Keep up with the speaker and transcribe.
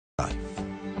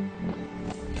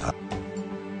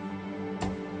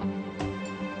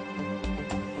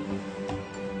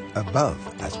above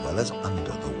as well as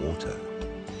under the water.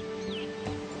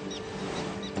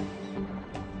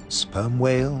 Sperm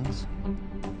whales,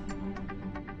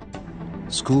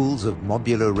 schools of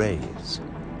mobular rays,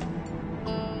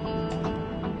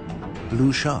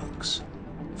 blue sharks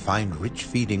find rich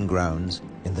feeding grounds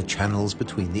in the channels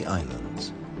between the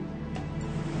islands.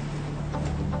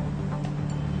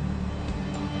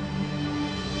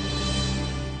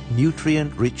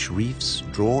 Nutrient-rich reefs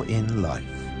draw in life.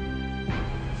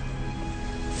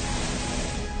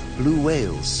 Blue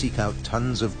whales seek out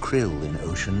tons of krill in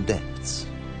ocean depths.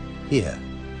 Here,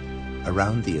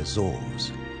 around the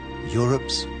Azores,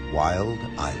 Europe's wild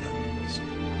islands.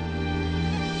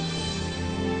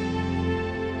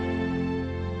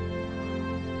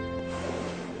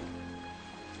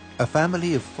 A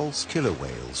family of false killer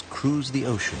whales cruise the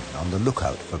ocean on the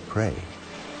lookout for prey.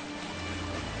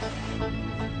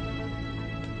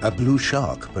 A blue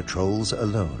shark patrols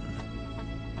alone.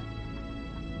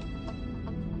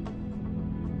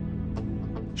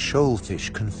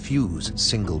 Shoalfish confuse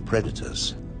single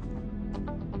predators.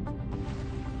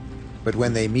 But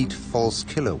when they meet false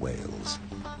killer whales,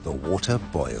 the water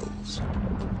boils.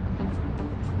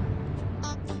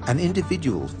 An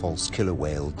individual false killer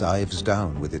whale dives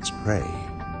down with its prey.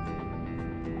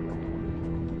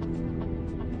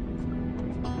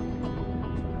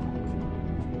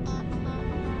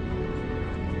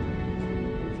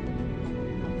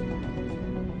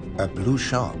 A blue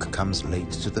shark comes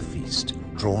late to the feast,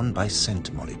 drawn by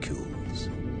scent molecules.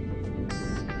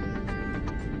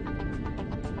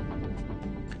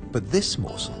 But this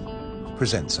morsel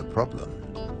presents a problem.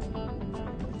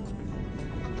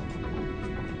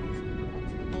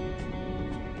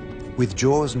 With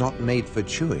jaws not made for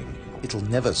chewing, it'll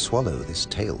never swallow this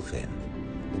tail fin.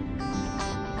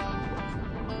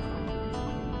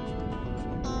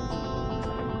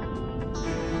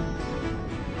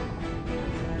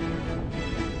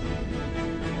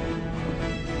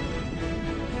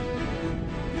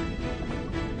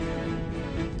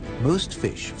 Most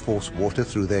fish force water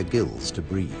through their gills to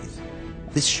breathe.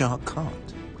 This shark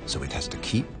can't, so it has to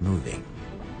keep moving.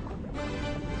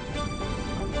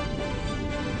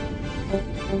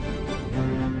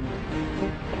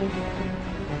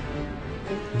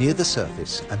 Near the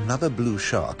surface, another blue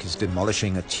shark is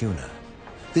demolishing a tuna.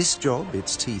 This job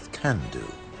its teeth can do: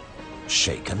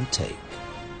 shake and take.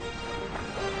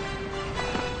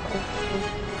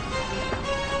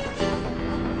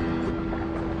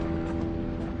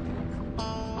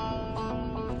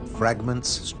 Fragments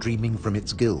streaming from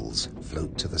its gills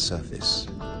float to the surface.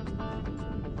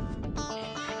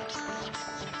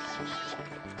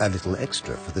 A little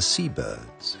extra for the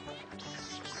seabirds.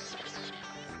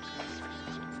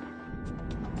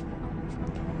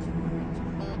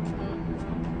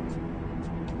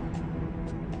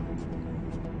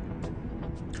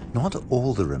 Not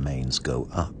all the remains go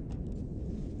up.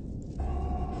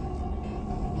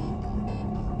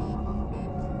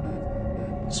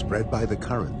 Spread by the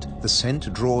current, the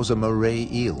scent draws a moray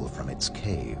eel from its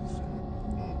cave.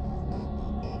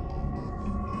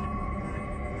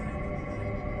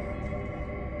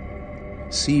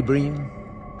 Sea bream,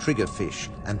 triggerfish,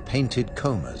 and painted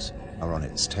combers are on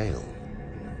its tail.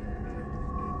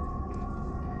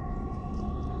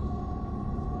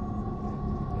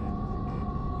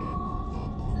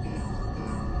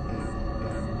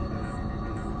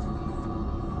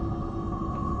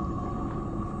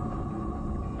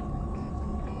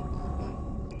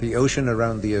 The ocean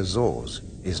around the Azores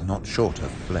is not short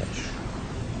of flesh.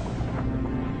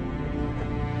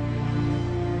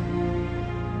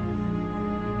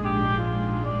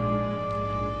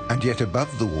 And yet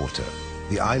above the water,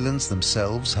 the islands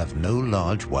themselves have no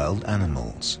large wild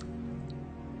animals.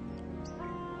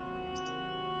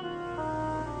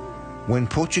 When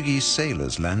Portuguese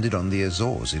sailors landed on the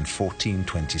Azores in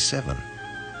 1427,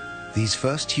 these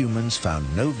first humans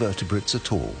found no vertebrates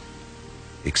at all,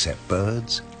 except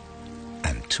birds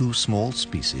and two small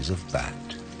species of bat.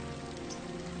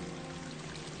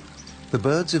 The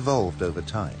birds evolved over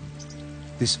time.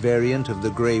 This variant of the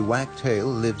grey wagtail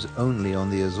lives only on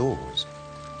the Azores.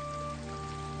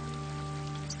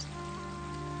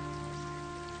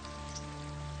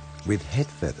 With head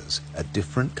feathers a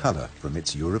different color from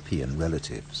its European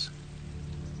relatives.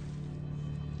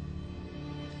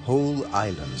 Whole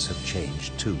islands have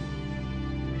changed too.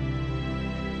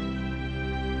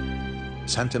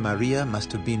 Santa Maria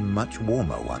must have been much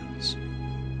warmer once.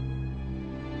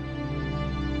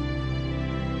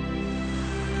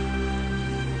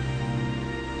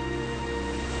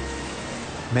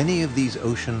 Many of these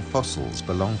ocean fossils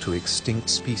belong to extinct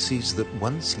species that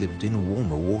once lived in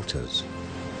warmer waters.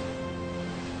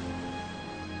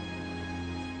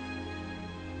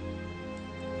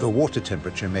 The water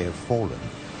temperature may have fallen,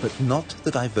 but not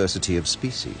the diversity of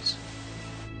species.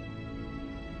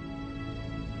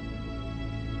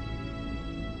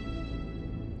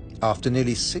 After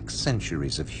nearly 6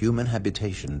 centuries of human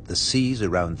habitation, the seas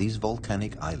around these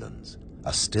volcanic islands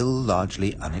are still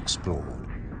largely unexplored.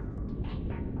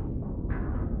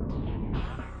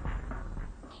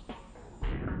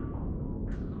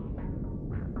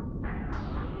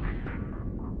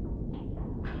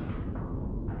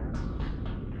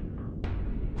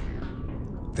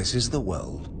 This is the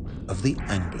world of the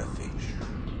anglerfish.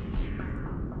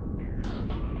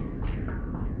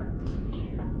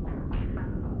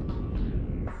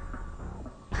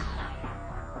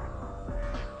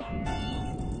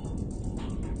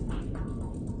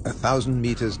 A 1,000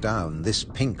 meters down, this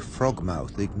pink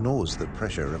frogmouth ignores the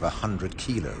pressure of 100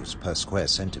 kilos per square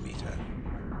centimeter.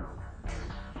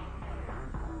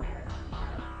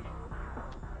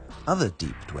 Other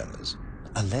deep dwellers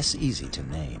are less easy to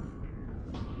name.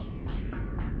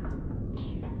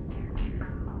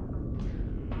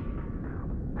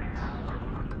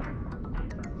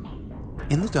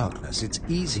 In the darkness, it's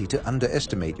easy to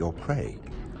underestimate your prey.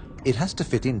 It has to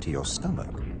fit into your stomach.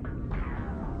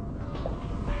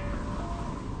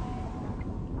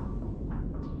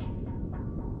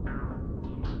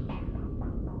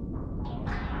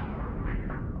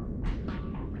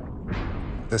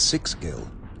 The six-gill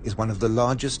is one of the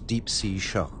largest deep-sea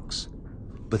sharks,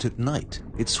 but at night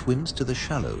it swims to the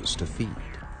shallows to feed.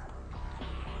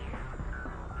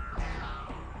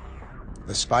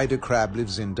 The spider crab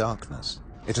lives in darkness.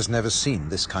 It has never seen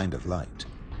this kind of light.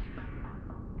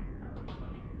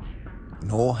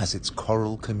 Nor has its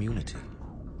coral community.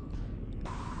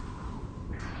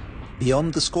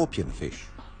 Beyond the scorpionfish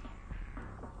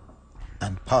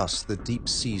and past the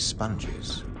deep-sea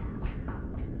sponges,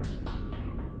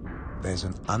 there's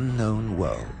an unknown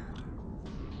world.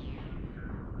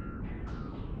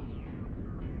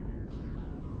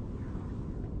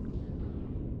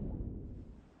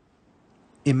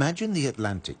 Imagine the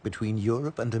Atlantic between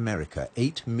Europe and America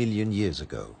 8 million years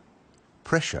ago.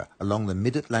 Pressure along the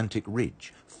mid-Atlantic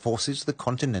ridge forces the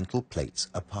continental plates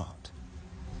apart.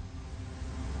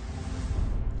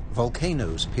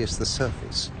 Volcanoes pierce the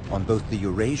surface on both the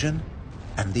Eurasian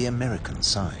and the American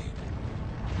side.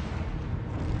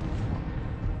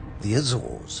 The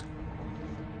Azores.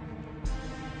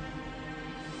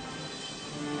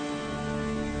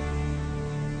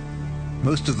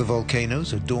 Most of the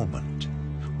volcanoes are dormant.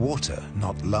 Water,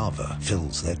 not lava,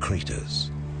 fills their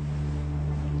craters.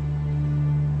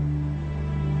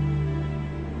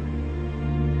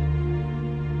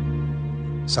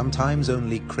 Sometimes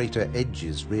only crater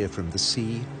edges rear from the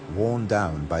sea, worn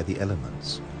down by the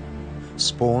elements.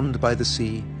 Spawned by the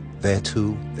sea, there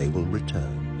too they will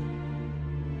return.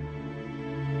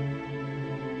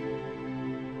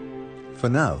 For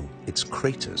now, it's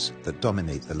craters that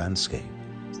dominate the landscape.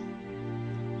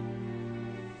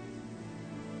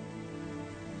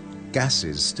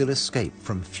 Gases still escape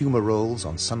from fumaroles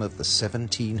on some of the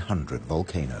 1,700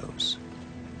 volcanoes.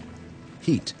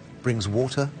 Heat brings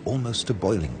water almost to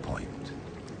boiling point.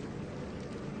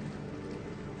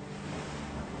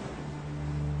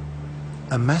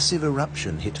 A massive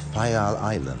eruption hit Fayal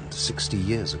Island 60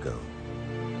 years ago.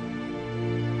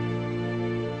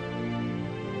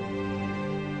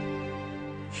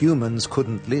 Humans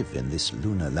couldn't live in this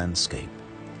lunar landscape.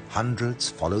 Hundreds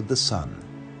followed the sun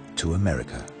to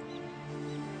America.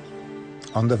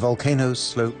 On the volcano's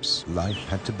slopes, life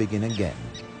had to begin again.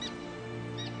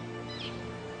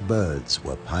 Birds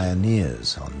were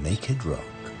pioneers on naked rock.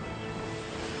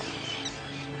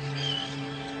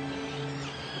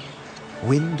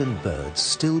 Wind and birds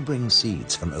still bring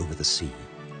seeds from over the sea.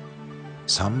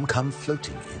 Some come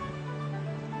floating in.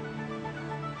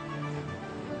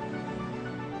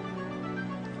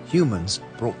 Humans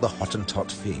brought the Hottentot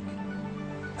fig,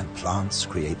 and plants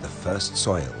create the first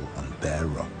soil on bare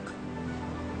rock.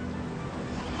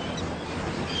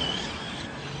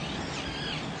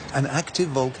 An active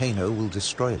volcano will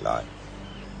destroy life.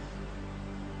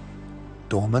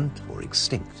 Dormant or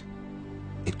extinct,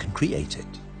 it can create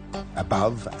it,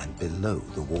 above and below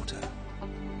the water.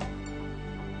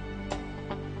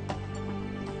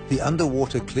 The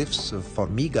underwater cliffs of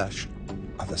Formigas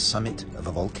are the summit of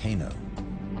a volcano.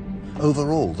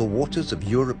 Overall, the waters of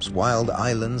Europe's wild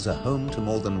islands are home to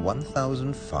more than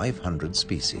 1,500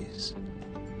 species.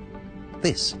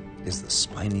 This is the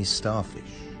spiny starfish.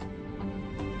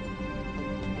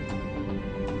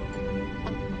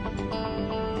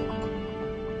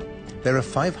 There are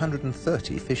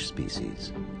 530 fish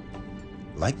species,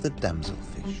 like the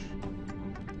damselfish,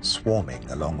 swarming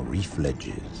along reef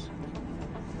ledges.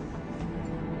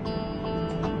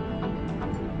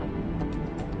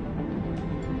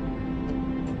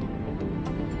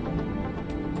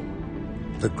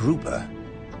 The grouper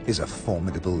is a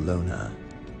formidable loner.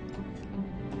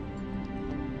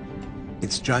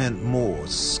 Its giant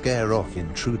maws scare off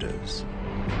intruders.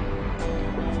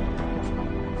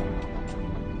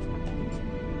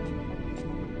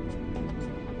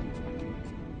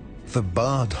 The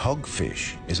barred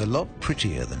hogfish is a lot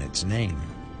prettier than its name.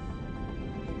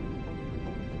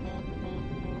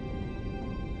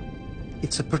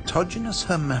 It's a protogynous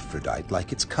hermaphrodite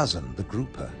like its cousin, the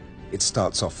grouper. It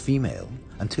starts off female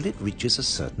until it reaches a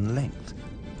certain length.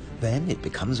 Then it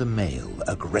becomes a male,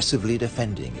 aggressively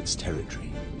defending its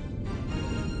territory.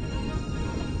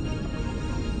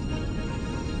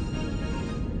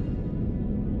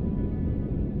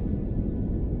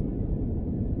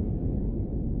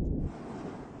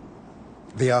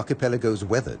 The archipelago's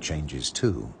weather changes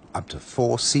too, up to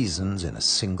 4 seasons in a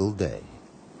single day.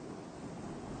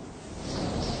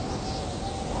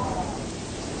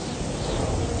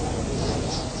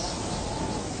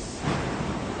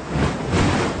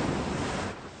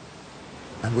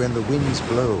 And when the winds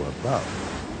blow above,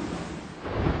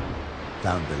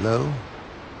 down below,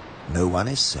 no one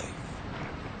is safe.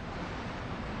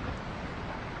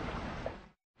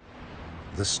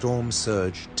 The storm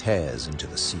surge tears into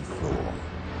the seafloor.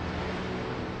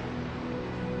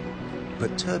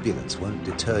 But turbulence won't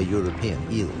deter European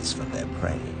eels from their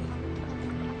prey.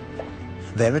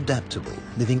 They're adaptable,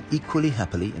 living equally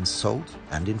happily in salt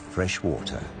and in fresh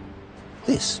water.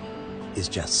 This is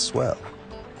just swell.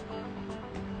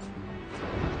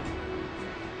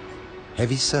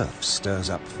 Heavy surf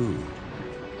stirs up food.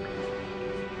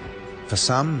 For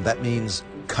some, that means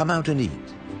come out and eat.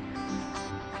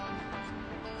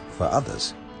 For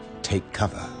others, take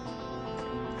cover.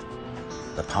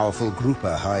 The powerful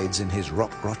grouper hides in his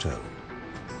rock grotto.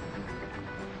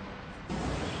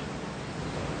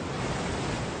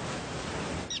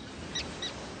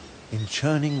 In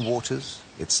churning waters,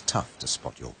 it's tough to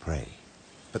spot your prey.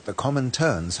 But the common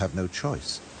terns have no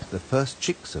choice. The first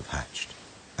chicks have hatched,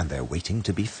 and they're waiting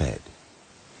to be fed.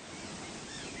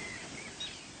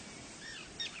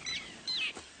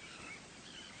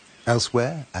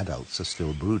 Elsewhere, adults are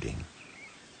still brooding.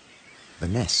 The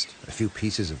nest, a few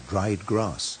pieces of dried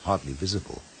grass, hardly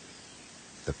visible.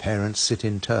 The parents sit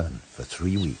in turn for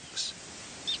 3 weeks.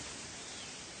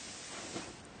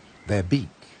 Their beak,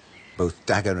 both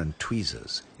dagger and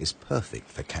tweezers, is perfect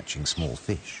for catching small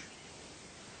fish.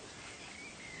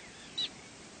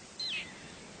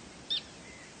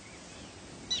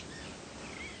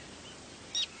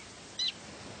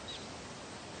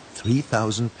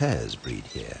 "3,000 pairs breed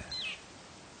here.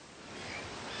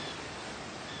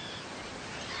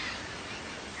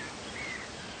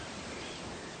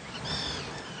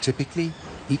 Typically,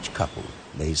 each couple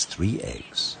lays 3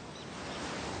 eggs.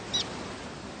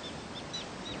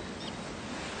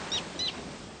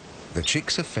 The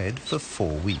chicks are fed for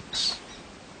 4 weeks,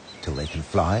 till they can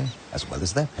fly as well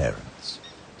as their parents.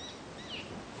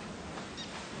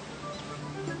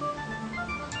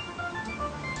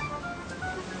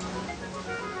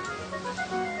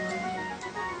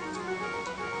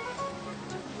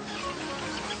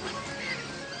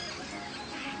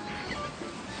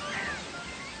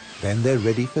 Then they're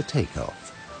ready for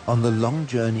takeoff on the long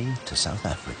journey to South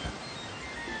Africa.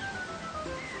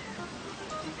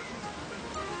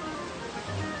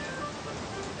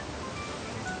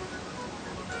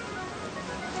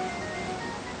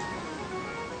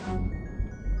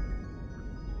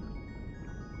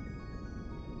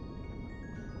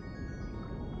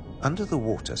 Under the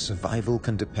water, survival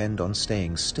can depend on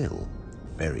staying still,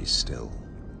 very still,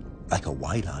 like a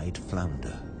wide-eyed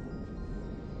flounder.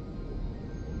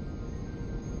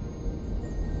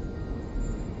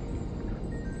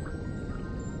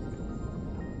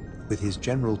 With his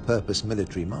general-purpose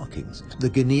military markings, the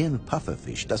Guinean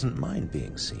pufferfish doesn't mind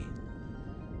being seen.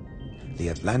 The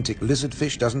Atlantic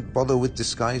lizardfish doesn't bother with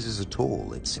disguises at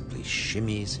all. It simply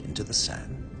shimmies into the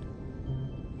sand.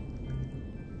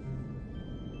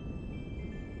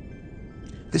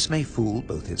 This may fool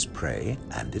both its prey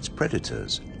and its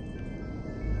predators.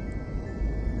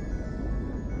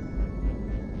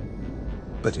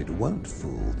 But it won't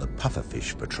fool the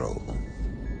pufferfish patrol.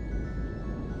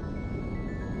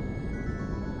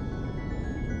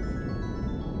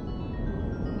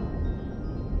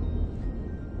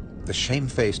 The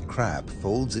shamefaced crab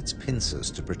folds its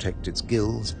pincers to protect its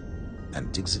gills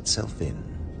and digs itself in.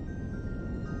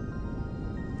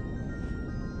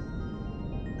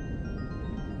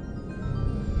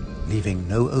 Leaving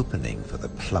no opening for the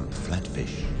plump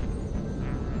flatfish.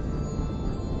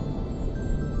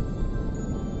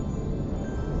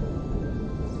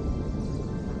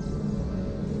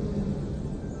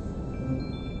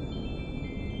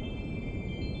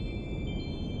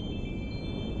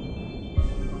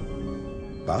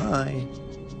 Bye.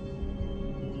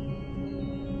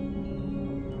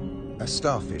 A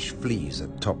starfish flees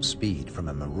at top speed from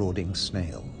a marauding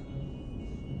snail.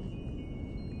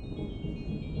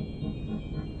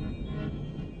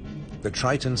 The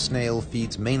Triton snail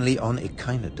feeds mainly on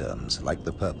echinoderms like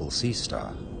the purple sea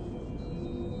star.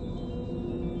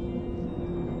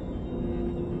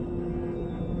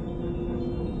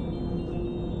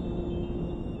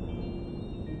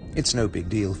 It's no big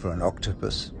deal for an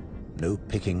octopus. No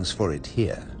pickings for it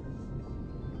here.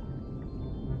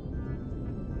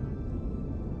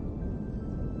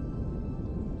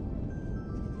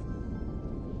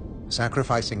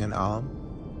 Sacrificing an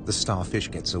arm, the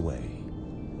starfish gets away.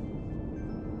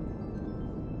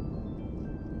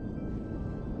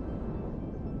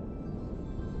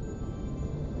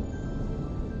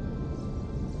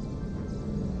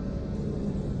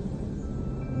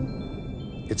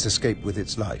 It's escaped with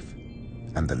its life,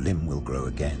 and the limb will grow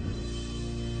again.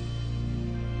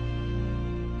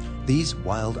 These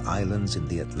wild islands in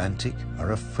the Atlantic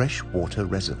are a freshwater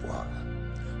reservoir.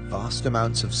 Vast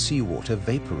amounts of seawater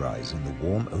vaporize in the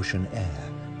warm ocean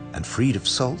air, and freed of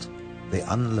salt, they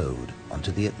unload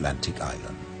onto the Atlantic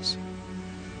islands.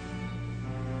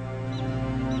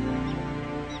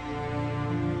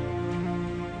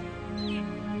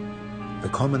 The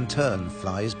common tern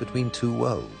flies between two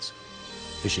worlds,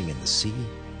 fishing in the sea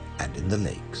and in the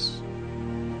lakes.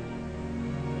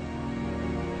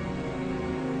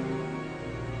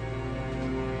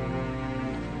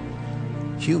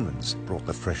 Humans brought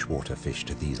the freshwater fish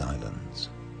to these islands.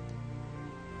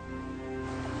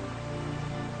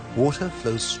 Water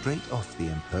flows straight off the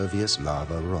impervious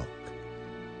lava rock.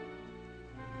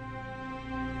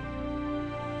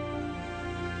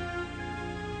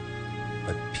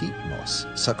 But peat moss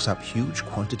sucks up huge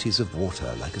quantities of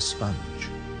water like a sponge,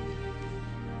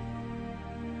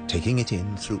 taking it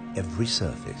in through every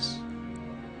surface.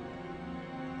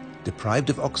 Deprived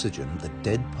of oxygen, the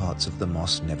dead parts of the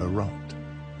moss never rot.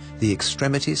 The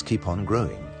extremities keep on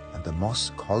growing, and the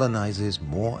moss colonizes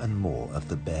more and more of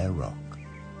the bare rock.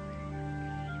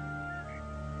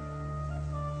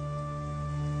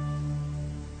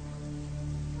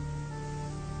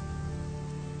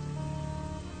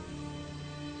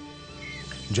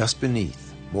 Just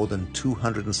beneath, more than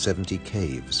 270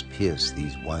 caves pierce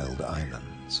these wild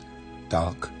islands,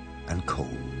 dark and cold.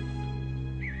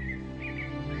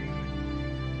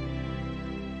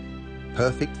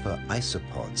 Perfect for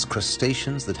isopods,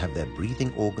 crustaceans that have their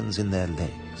breathing organs in their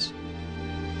legs.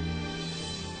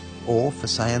 Or for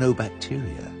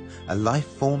cyanobacteria, a life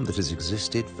form that has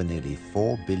existed for nearly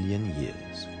 4 billion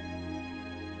years.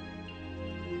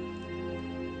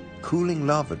 Cooling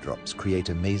lava drops create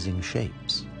amazing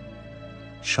shapes.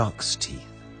 Shark's teeth.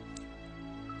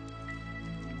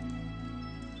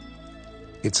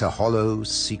 It's a hollow,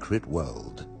 secret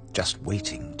world, just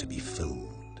waiting to be filled.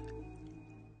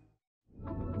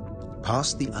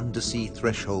 Past the undersea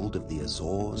threshold of the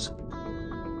Azores,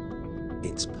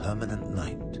 it's permanent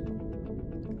night.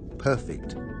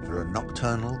 Perfect for a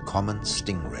nocturnal common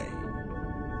stingray.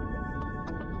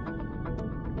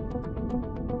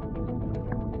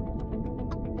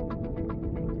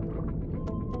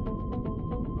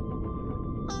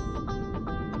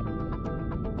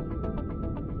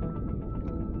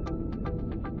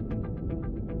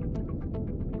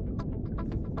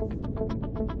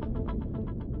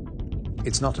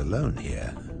 It's not alone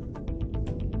here.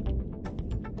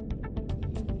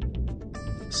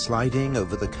 Sliding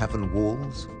over the cavern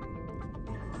walls,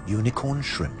 unicorn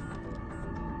shrimp.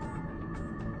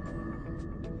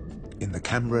 In the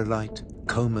camera light,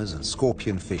 combers and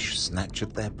scorpionfish snatch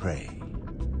at their prey.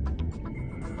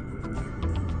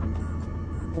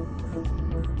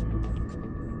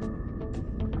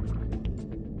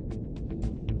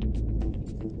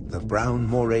 The brown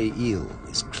moray eel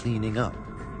is cleaning up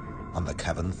on the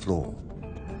cavern floor.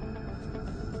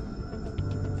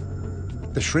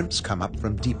 The shrimps come up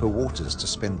from deeper waters to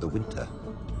spend the winter.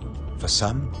 For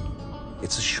some,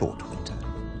 it's a short winter.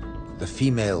 The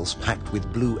females packed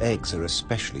with blue eggs are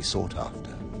especially sought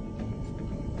after.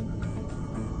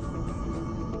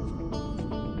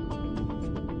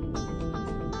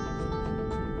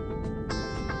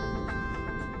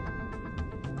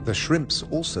 The shrimps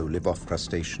also live off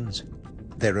crustaceans,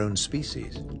 their own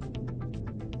species.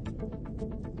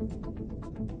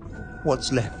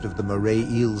 What's left of the moray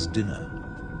eel's dinner?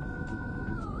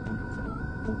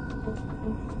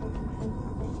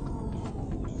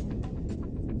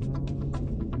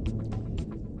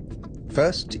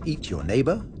 First, eat your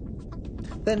neighbor,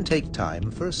 then take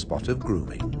time for a spot of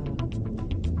grooming.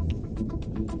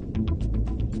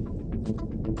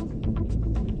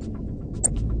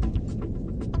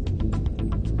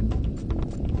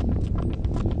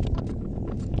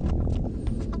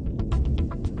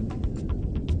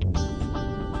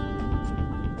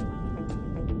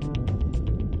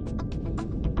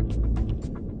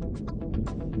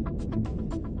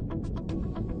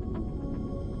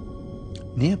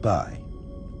 Nearby,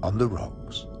 on the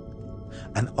rocks,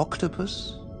 an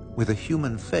octopus with a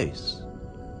human face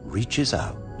reaches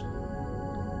out.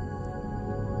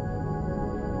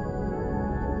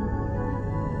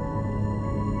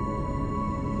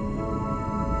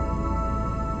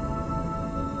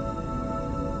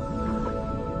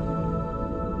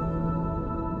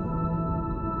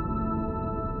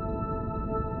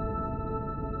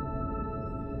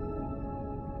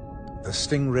 The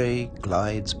stingray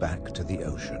glides back to the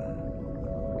ocean.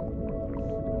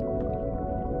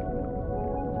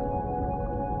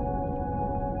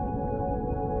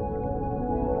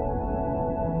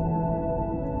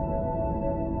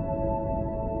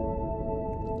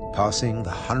 Passing the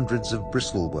hundreds of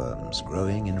bristleworms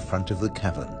growing in front of the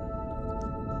cavern.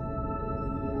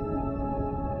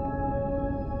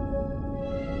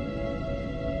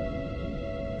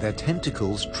 Their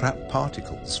tentacles trap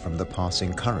particles from the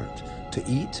passing current to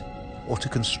eat or to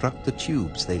construct the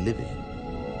tubes they live in.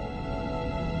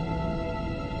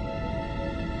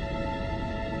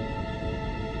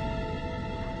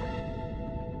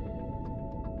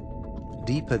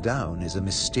 Deeper down is a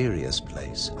mysterious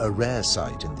place, a rare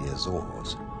sight in the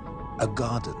Azores, a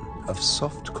garden of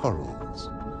soft corals.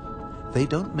 They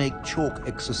don't make chalk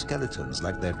exoskeletons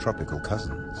like their tropical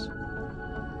cousins.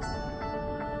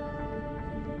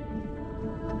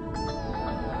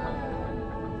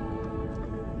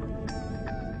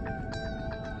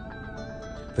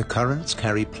 The currents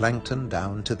carry plankton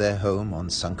down to their home on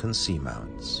sunken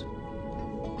seamounts.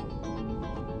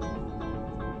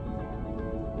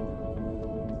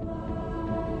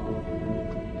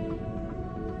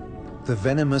 The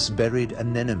venomous buried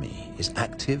anemone is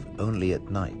active only at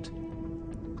night.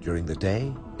 During the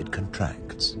day, it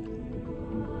contracts.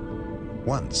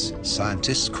 Once,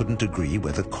 scientists couldn't agree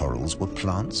whether corals were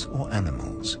plants or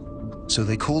animals, so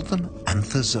they called them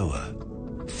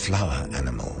anthozoa, flower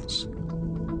animals.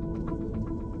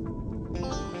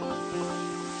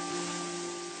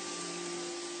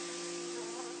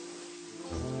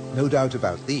 No doubt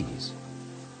about these.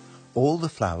 All the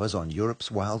flowers on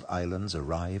Europe's wild islands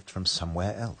arrived from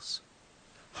somewhere else.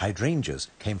 Hydrangeas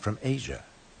came from Asia.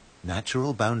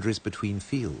 Natural boundaries between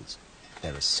fields.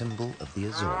 They're a symbol of the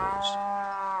Azores.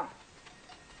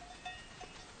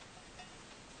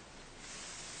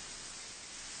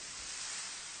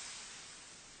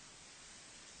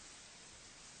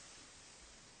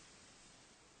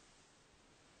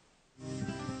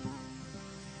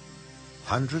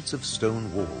 Hundreds of stone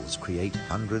walls create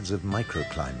hundreds of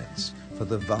microclimates for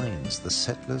the vines the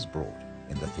settlers brought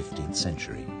in the 15th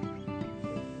century.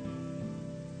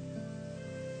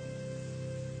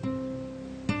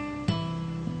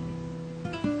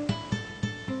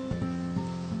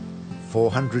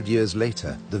 "400 years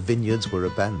later, the vineyards were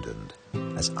abandoned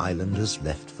as islanders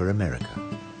left for America.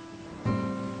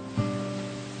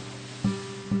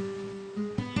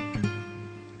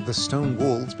 The stone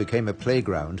walls became a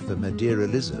playground for Madeira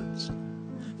lizards.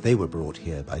 They were brought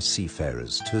here by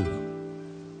seafarers too.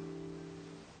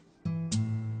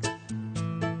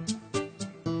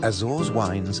 Azores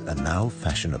wines are now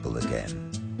fashionable again.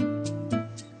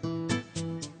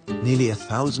 Nearly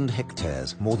 1,000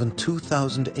 hectares, more than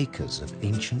 2,000 acres of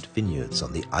ancient vineyards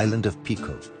on the island of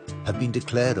Pico have been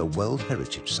declared a World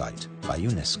Heritage Site by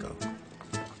UNESCO.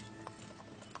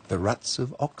 The ruts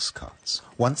of ox carts,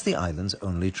 once the island's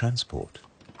only transport.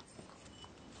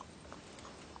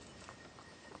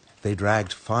 They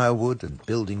dragged firewood and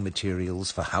building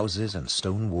materials for houses and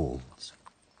stone walls.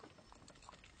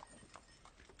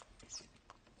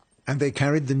 And they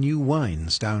carried the new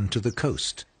wines down to the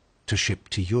coast to ship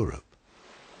to Europe,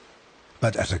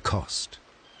 but at a cost.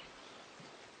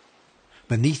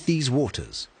 Beneath these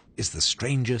waters is the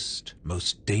strangest,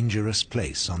 most dangerous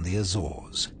place on the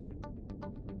Azores.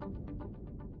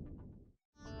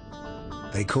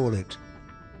 They call it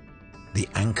the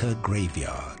Anchor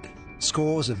Graveyard.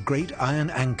 Scores of great iron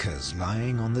anchors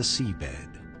lying on the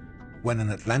seabed. When an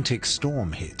Atlantic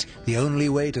storm hit, the only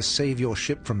way to save your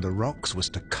ship from the rocks was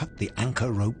to cut the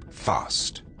anchor rope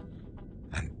fast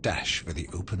and dash for the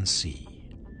open sea.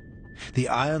 The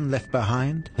iron left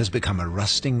behind has become a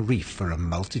rusting reef for a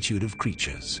multitude of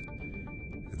creatures.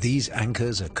 These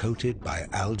anchors are coated by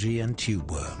algae and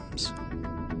tube worms.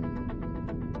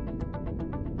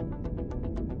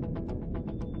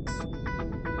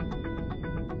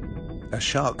 A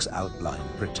shark's outline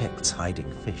protects hiding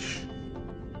fish.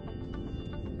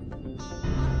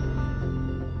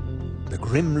 The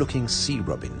grim-looking sea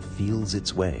robin feels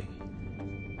its way.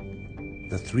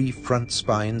 The 3 front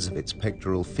spines of its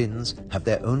pectoral fins have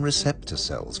their own receptor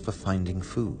cells for finding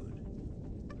food.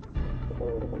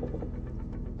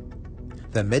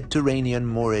 The Mediterranean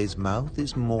more's mouth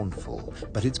is mournful,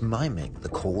 but it's miming the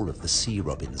call of the sea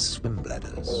robin's swim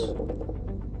bladders.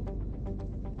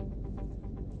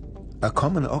 A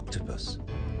common octopus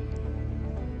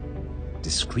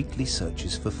discreetly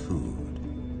searches for food.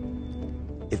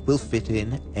 It will fit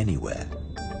in anywhere.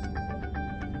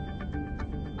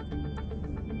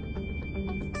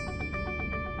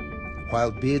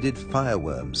 While bearded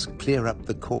fireworms clear up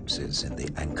the corpses in the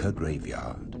anchor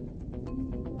graveyard.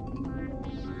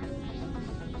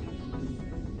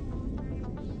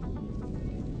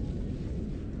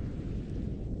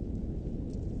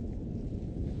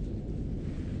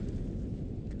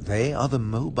 They are the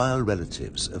mobile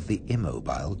relatives of the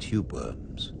immobile tube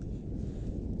worms.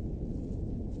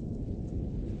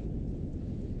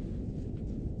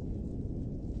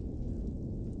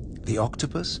 The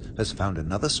octopus has found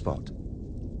another spot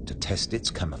to test its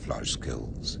camouflage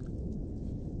skills.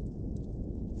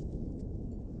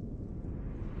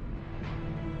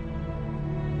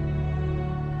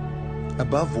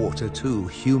 Above water too,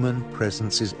 human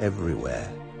presence is everywhere,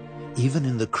 even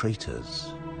in the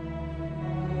craters.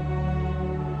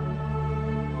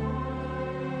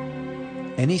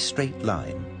 Any straight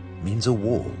line means a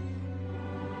wall,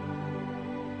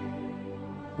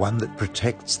 one that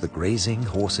protects the grazing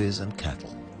horses and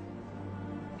cattle.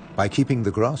 By keeping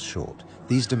the grass short,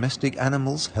 these domestic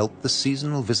animals help the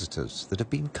seasonal visitors that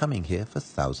have been coming here for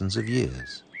thousands of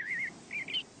years.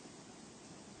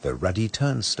 The ruddy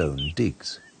turnstone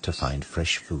digs to find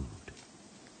fresh food.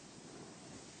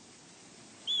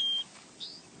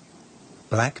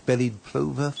 Black-bellied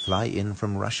plover fly in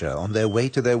from Russia on their way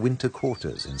to their winter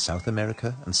quarters in South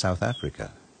America and South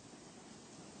Africa.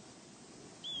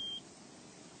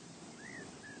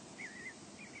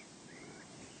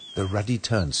 The ruddy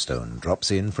turnstone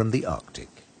drops in from the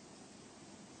Arctic.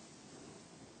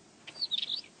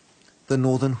 The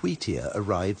northern wheatear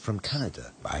arrived from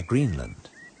Canada via Greenland.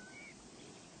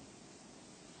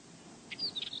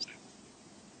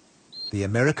 The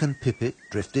American pipit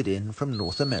drifted in from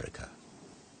North America.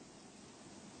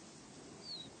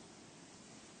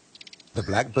 The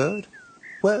blackbird?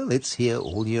 Well, it's here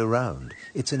all year round.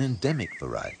 It's an endemic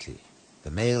variety.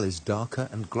 The male is darker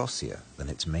and glossier than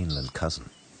its mainland cousin.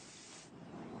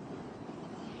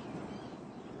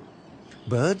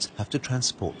 Birds have to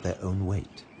transport their own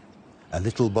weight. A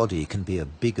little body can be a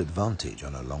big advantage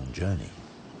on a long journey.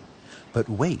 But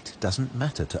weight doesn't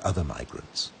matter to other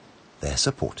migrants. They're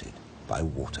supported by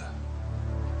water.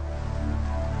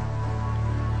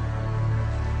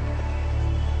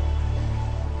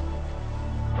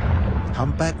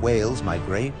 Humpback whales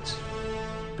migrate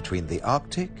between the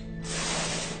Arctic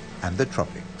and the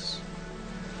tropics.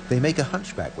 They make a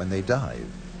hunchback when they dive,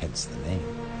 hence the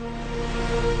name.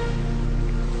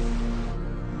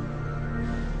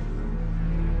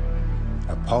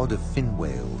 A pod of fin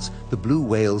whales, the blue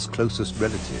whale's closest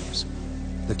relatives.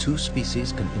 The two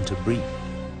species can interbreed.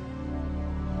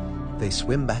 They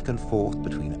swim back and forth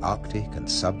between Arctic and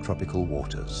subtropical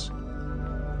waters.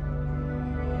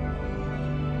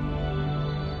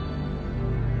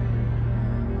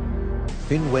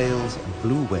 Fin whales and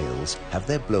blue whales have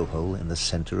their blowhole in the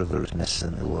center of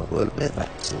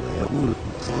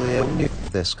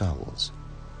their skulls.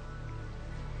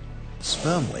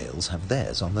 Sperm whales have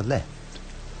theirs on the left.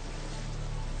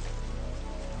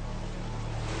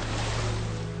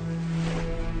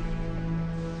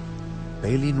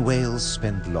 Baleen whales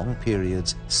spend long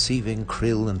periods sieving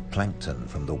krill and plankton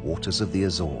from the waters of the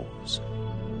Azores.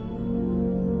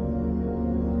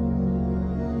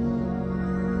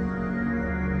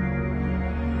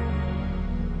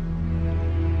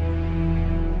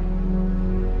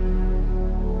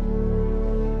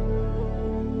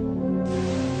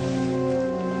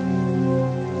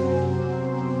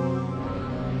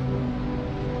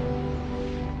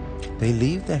 They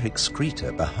leave their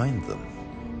excreta behind them.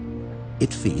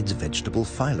 It feeds vegetable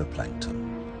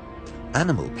phytoplankton.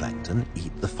 Animal plankton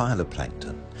eat the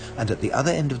phytoplankton, and at the other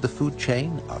end of the food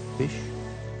chain are fish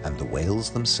and the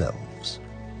whales themselves.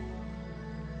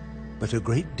 But a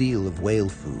great deal of whale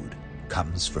food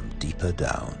comes from deeper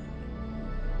down.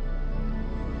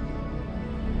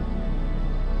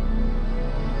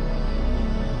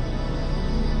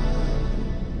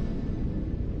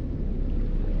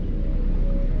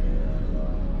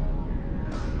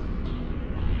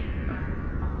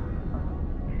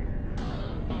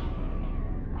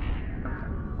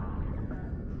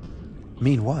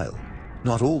 Meanwhile,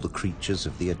 not all the creatures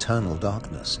of the eternal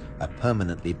darkness are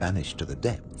permanently banished to the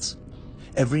depths.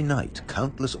 Every night,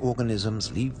 countless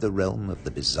organisms leave the realm of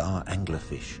the bizarre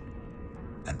anglerfish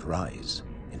and rise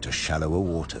into shallower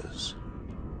waters.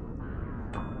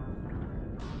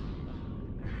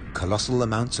 Colossal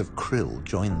amounts of krill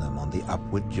join them on the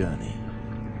upward journey.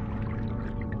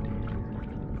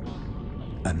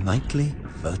 A nightly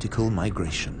vertical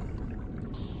migration.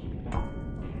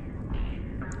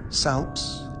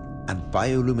 Salps and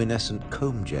bioluminescent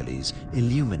comb jellies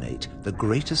illuminate the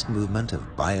greatest movement of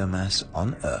biomass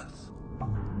on Earth.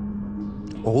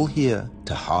 All here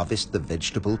to harvest the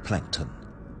vegetable plankton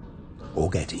or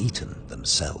get eaten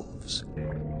themselves.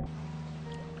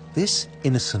 This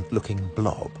innocent-looking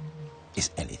blob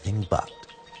is anything but.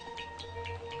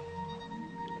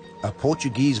 A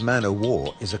Portuguese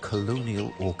man-o'-war is a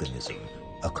colonial organism,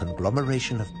 a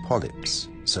conglomeration of polyps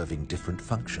serving different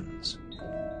functions.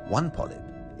 One polyp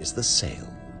is the sail.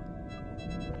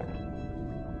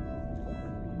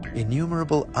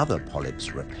 Innumerable other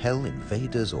polyps repel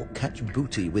invaders or catch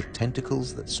booty with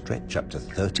tentacles that stretch up to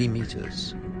 30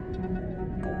 meters.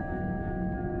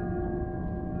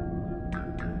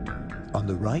 On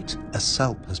the right, a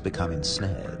salp has become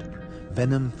ensnared.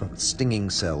 Venom from stinging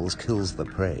cells kills the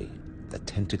prey. The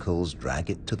tentacles drag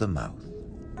it to the mouth.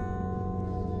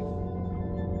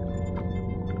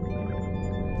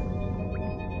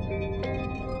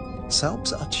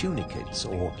 Salps are tunicates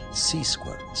or sea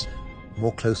squirts,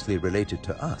 more closely related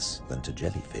to us than to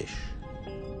jellyfish.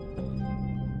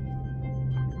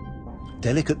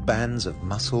 Delicate bands of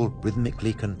muscle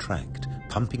rhythmically contract,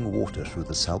 pumping water through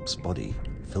the salp's body,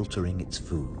 filtering its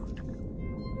food.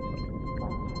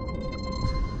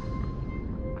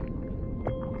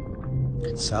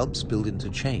 Salps build into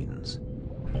chains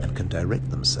and can direct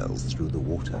themselves through the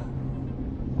water.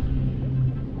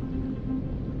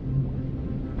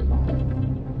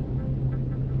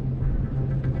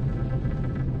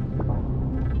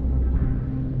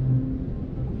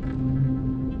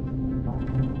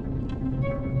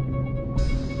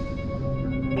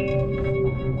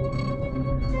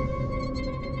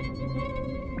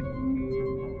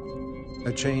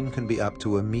 A chain can be up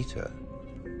to a meter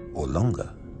or longer.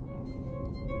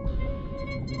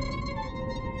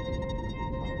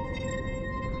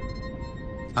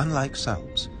 Unlike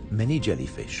salps, many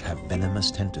jellyfish have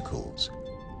venomous tentacles.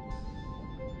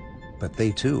 But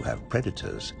they too have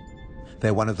predators.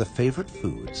 They're one of the favorite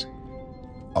foods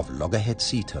of loggerhead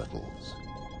sea turtles.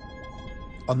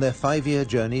 On their 5-year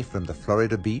journey from the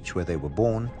Florida beach where they were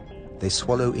born, they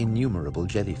swallow innumerable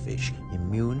jellyfish,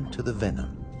 immune to the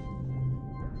venom.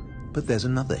 But there's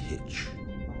another hitch.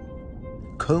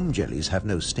 Comb jellies have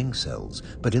no sting cells,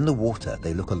 but in the water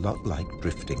they look a lot like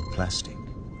drifting plastic.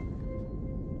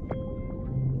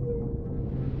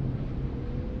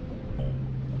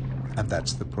 And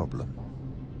that's the problem.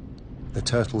 The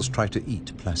turtles try to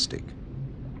eat plastic,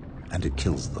 and it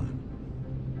kills them.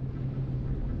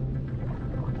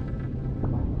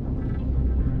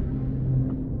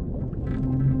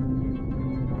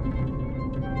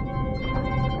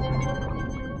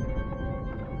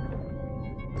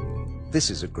 This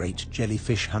is a great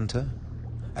jellyfish hunter.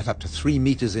 At up to 3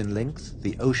 meters in length,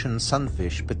 the ocean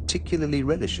sunfish particularly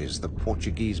relishes the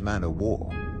Portuguese man-o'-war.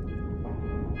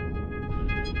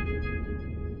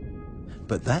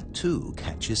 But that too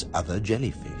catches other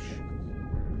jellyfish.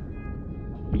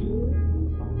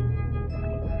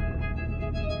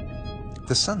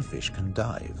 The sunfish can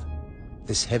dive.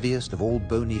 This heaviest of all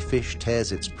bony fish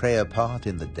tears its prey apart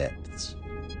in the depths.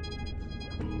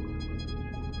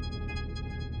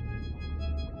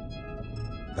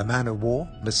 The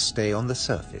man-o'-war must stay on the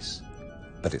surface,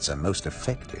 but it's a most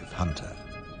effective hunter.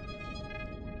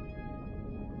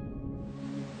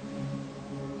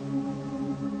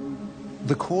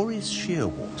 The Cory's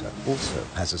shearwater also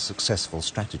has a successful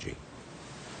strategy,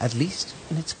 at least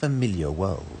in its familiar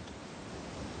world.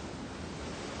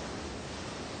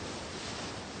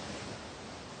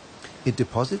 It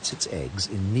deposits its eggs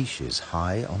in niches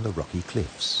high on the rocky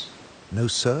cliffs. No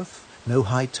surf, no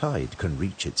high tide can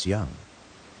reach its young.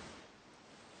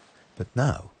 But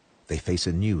now they face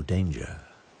a new danger.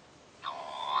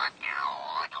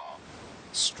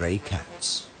 Stray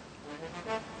cats.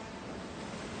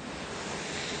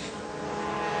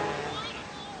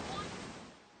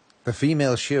 The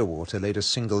female shearwater laid a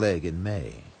single egg in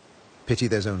May. Pity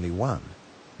there's only one.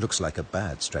 Looks like a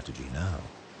bad strategy now.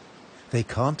 They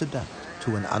can't adapt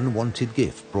to an unwanted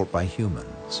gift brought by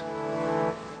humans.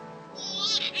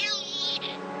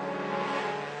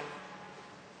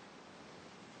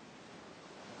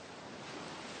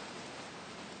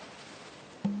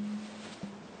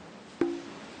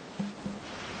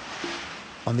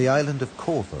 On the island of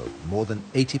Corvo, more than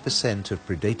 80% of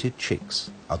predated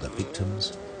chicks are the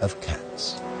victims of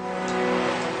cats.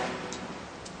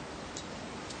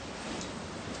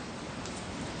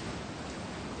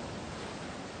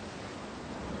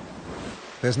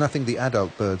 There's nothing the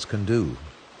adult birds can do.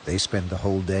 They spend the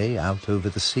whole day out over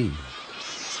the sea.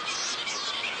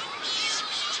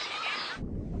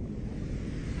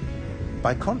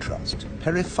 By contrast,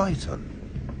 periphyton,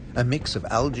 a mix of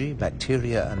algae,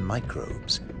 bacteria and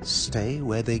microbes, stay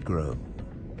where they grow,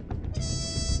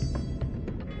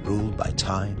 ruled by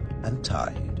time and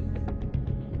tide.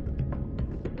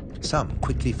 Some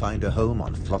quickly find a home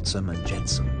on flotsam and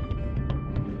jetsam.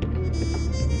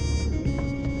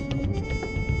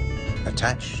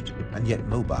 Attached and yet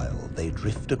mobile, they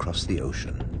drift across the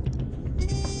ocean.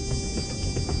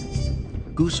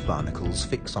 Goose barnacles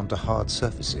fix onto hard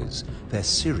surfaces. Their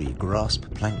cirri grasp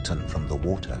plankton from the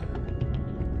water.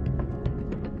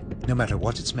 No matter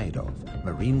what it's made of,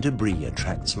 marine debris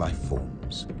attracts life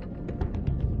forms.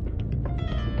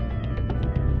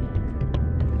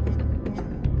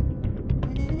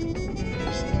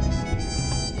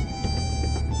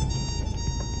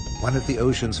 One of the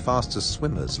ocean's fastest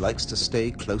swimmers likes to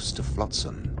stay close to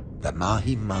flotsam, the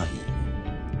mahi-mahi.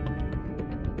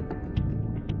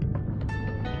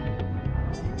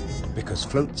 Because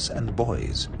floats and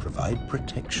buoys provide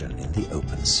protection in the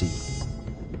open sea.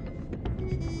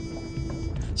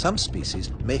 Some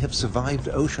species may have survived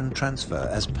ocean transfer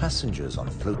as passengers on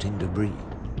floating debris.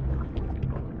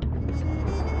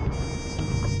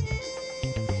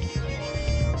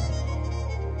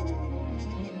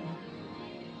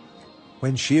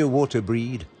 When shearwater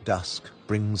breed, dusk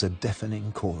brings a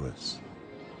deafening chorus.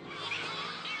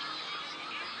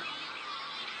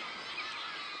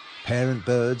 Parent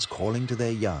birds calling to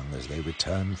their young as they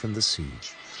return from the sea.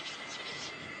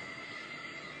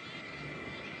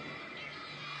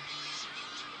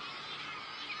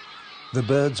 The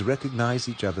birds recognize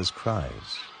each other's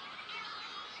cries.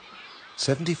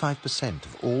 75%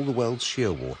 of all the world's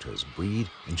shearwaters breed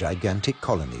in gigantic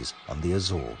colonies on the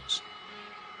Azores.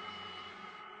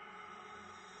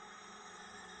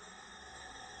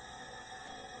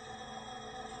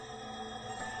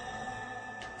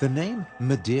 The name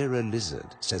Madeira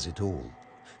lizard says it all.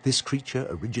 This creature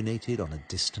originated on a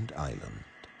distant island.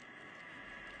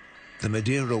 The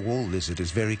Madeira wall lizard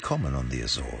is very common on the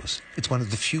Azores. It's one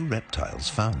of the few reptiles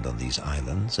found on these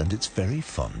islands, and it's very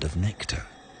fond of nectar.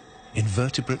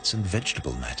 Invertebrates and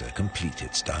vegetable matter complete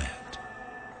its diet.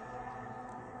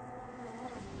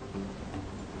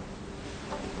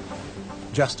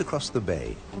 Just across the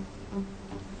bay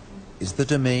is the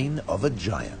domain of a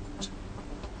giant.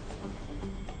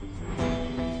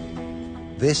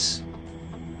 This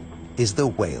is the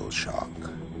whale shark.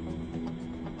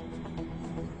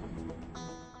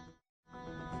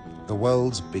 The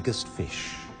world's biggest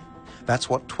fish.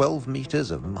 That's what 12 meters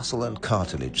of muscle and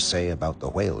cartilage say about the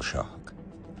whale shark.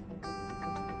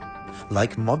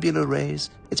 Like mobula rays,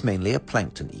 it's mainly a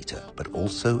plankton eater, but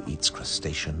also eats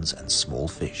crustaceans and small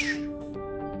fish.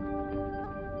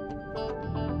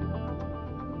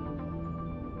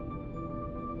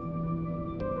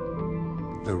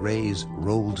 The rays'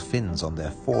 rolled fins on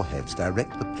their foreheads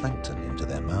direct the plankton into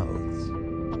their mouths.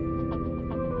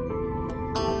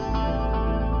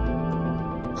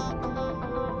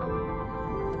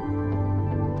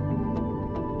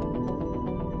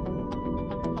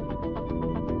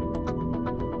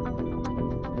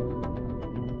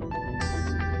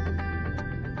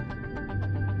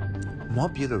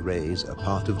 Mobula rays are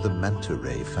part of the manta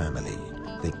ray family.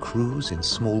 They cruise in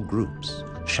small groups,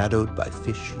 shadowed by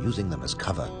fish using them as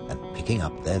cover and picking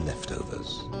up their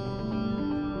leftovers.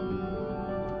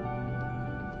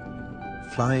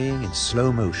 Flying in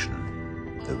slow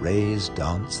motion, the rays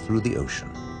dance through the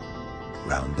ocean,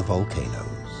 round the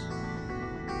volcanoes.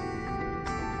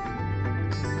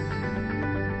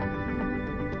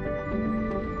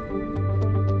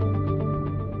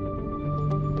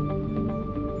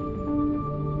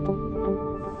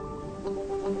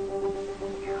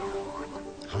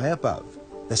 High above,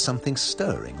 there's something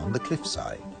stirring on the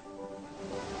cliffside.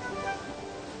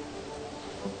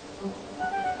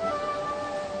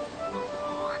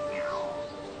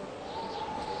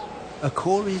 A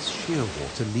Cory's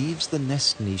shearwater leaves the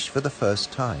nest niche for the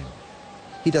first time.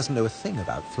 He doesn't know a thing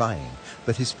about flying,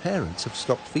 but his parents have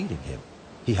stopped feeding him.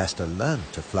 He has to learn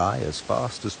to fly as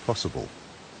fast as possible,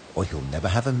 or he'll never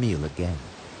have a meal again.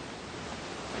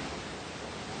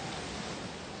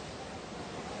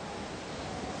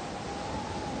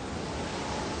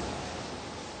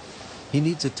 He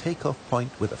needs a takeoff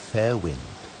point with a fair wind.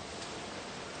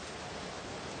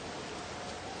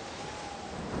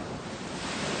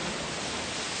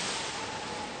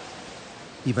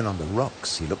 Even on the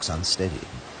rocks, he looks unsteady.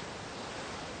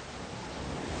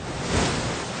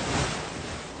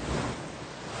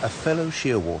 A fellow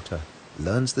shearwater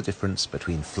learns the difference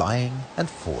between flying and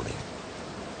falling.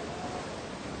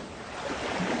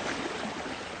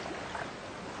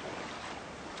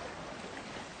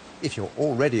 If you're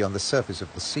already on the surface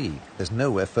of the sea, there's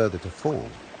nowhere further to fall.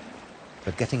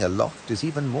 But getting aloft is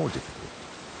even more difficult.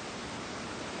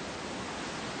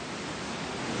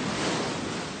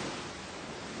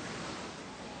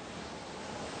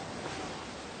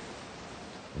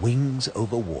 Wings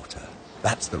over water.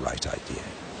 That's the right idea.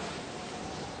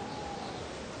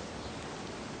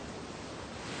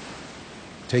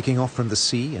 Taking off from the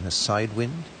sea in a side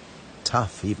wind?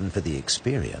 Tough even for the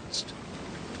experienced.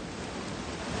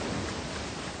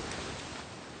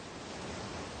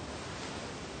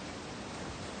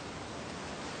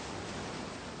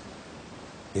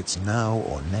 It's now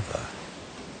or never.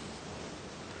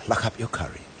 Pluck up your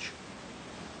courage.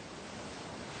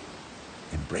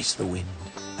 Embrace the wind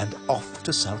and off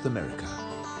to South America.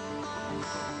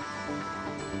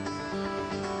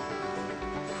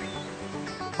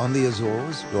 On the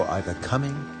Azores, you're either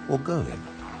coming or going.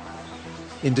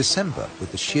 In December,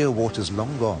 with the sheer waters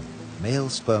long gone, male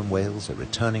sperm whales are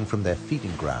returning from their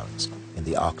feeding grounds in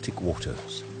the Arctic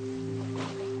waters.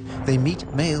 They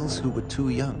meet males who were too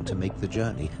young to make the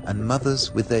journey and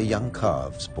mothers with their young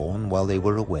calves born while they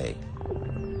were away.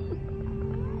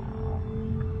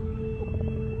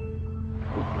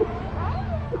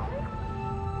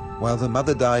 While the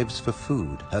mother dives for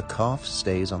food, her calf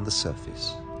stays on the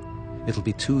surface. It'll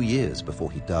be 2 years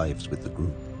before he dives with the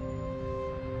group.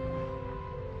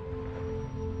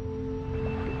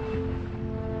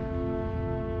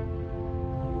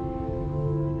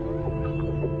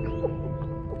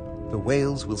 The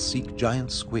whales will seek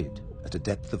giant squid at a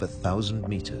depth of 1,000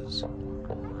 meters.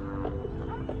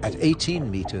 At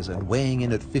 18 meters and weighing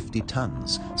in at 50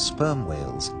 tons, sperm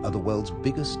whales are the world's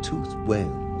biggest toothed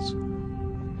whales.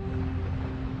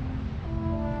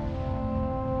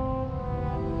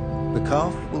 The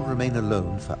calf will remain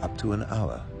alone for up to an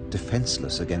hour,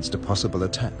 defenseless against a possible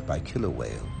attack by killer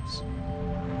whales.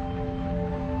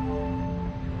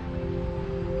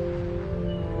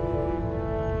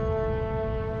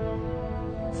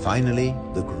 Finally,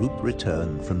 the group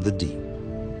return from the deep.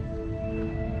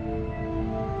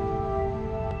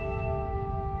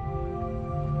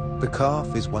 The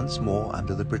calf is once more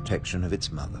under the protection of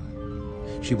its mother.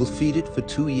 She will feed it for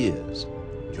 2 years.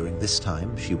 During this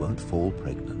time, she won't fall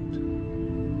pregnant.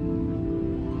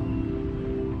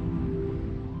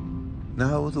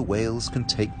 Now the whales can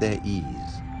take their ease,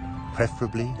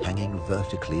 preferably hanging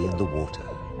vertically in the water.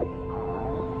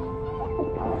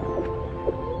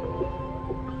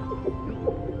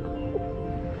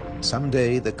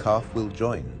 Someday the calf will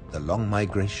join the long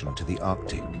migration to the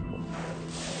Arctic,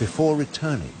 before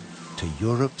returning to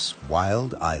Europe's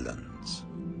wild islands,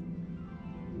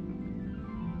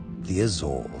 the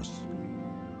Azores.